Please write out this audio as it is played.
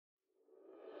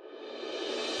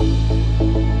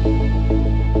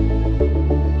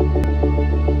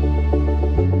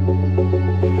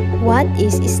What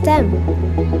is STEM?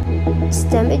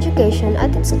 STEM education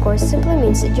at its core simply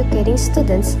means educating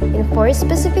students in 4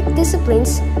 specific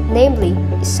disciplines, namely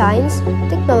science,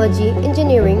 technology,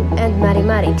 engineering, and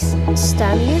mathematics.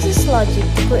 STEM uses logic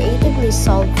to creatively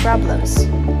solve problems.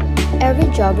 Every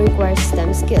job requires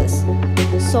STEM skills.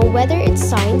 So whether it's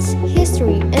science,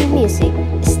 history, and music,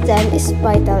 STEM is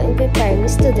vital in preparing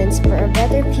students for a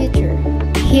better future.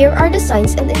 Here are the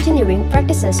science and engineering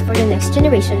practices for the next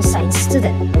generation science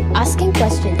student. Asking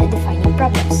questions and defining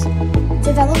problems.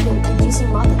 Developing and using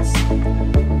models.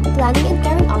 Planning and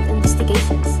carrying out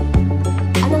investigations.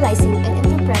 Analyzing and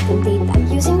interpreting data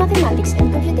using mathematics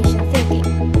and computation thinking.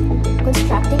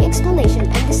 Constructing explanation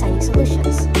and designing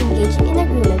solutions. Engaging in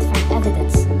agreement from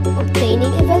evidence.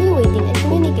 Obtaining, evaluating, and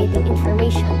communicating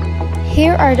information.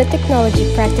 Here are the technology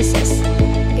practices.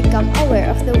 Become aware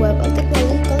of the web of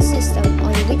technological system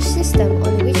on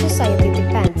which society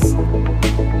depends.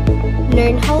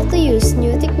 Learn how to use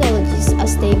new technologies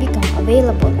as they become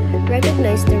available.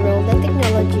 Recognize the role that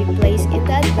technology plays in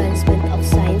the advancement of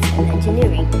science and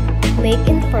engineering. Make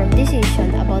informed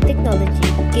decisions about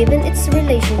technology given its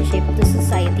relationship to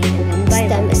society and environment.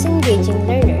 STEM is engaging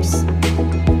learners.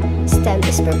 STEM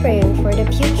is preparing for the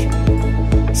future.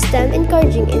 STEM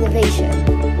encouraging innovation.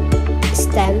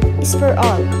 STEM is for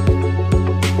all.